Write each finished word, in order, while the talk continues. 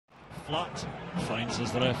flat, finds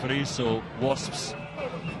as the referee, so Wasps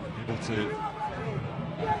able to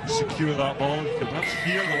secure that ball. You could perhaps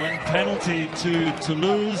hear the win. Penalty to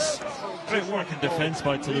Toulouse. Great work in defence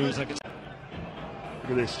by Toulouse. Look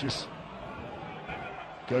at this, just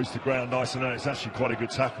goes to ground nice and it's actually quite a good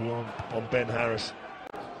tackle on Ben Harris.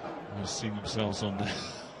 They're seeing themselves on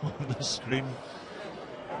the screen.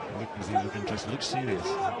 Look, he look interested, look serious.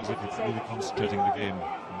 It looks like he's really concentrating the game,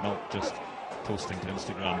 not just posting to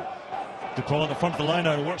Instagram. Dupont at the front of the line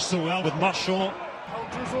now, works so well with Marchand.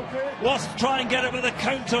 Wasps try and get it with a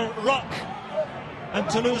counter ruck, and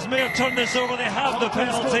Toulouse may have turned this over. They have the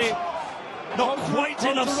penalty. Not quite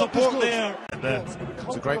enough support there.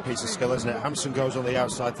 It's a great piece of skill, isn't it? Hampson goes on the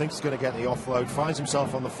outside, thinks he's going to get the offload, finds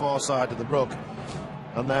himself on the far side of the ruck,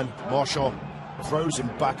 and then Marchand throws him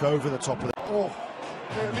back over the top of the...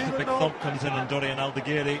 The big thump comes in on Dorian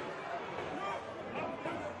Aldegheri.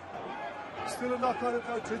 Still a knock-on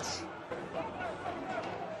advantage.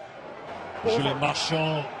 Julien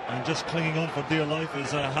Marchand, and just clinging on for dear life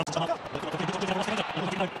is Hampson.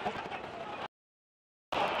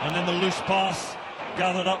 And then the loose pass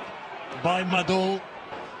gathered up by Madol,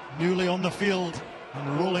 newly on the field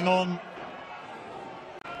and rolling on.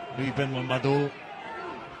 Louis Benoit Madol.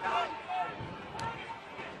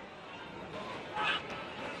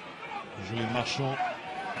 Julien Marchand,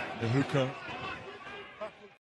 the hooker.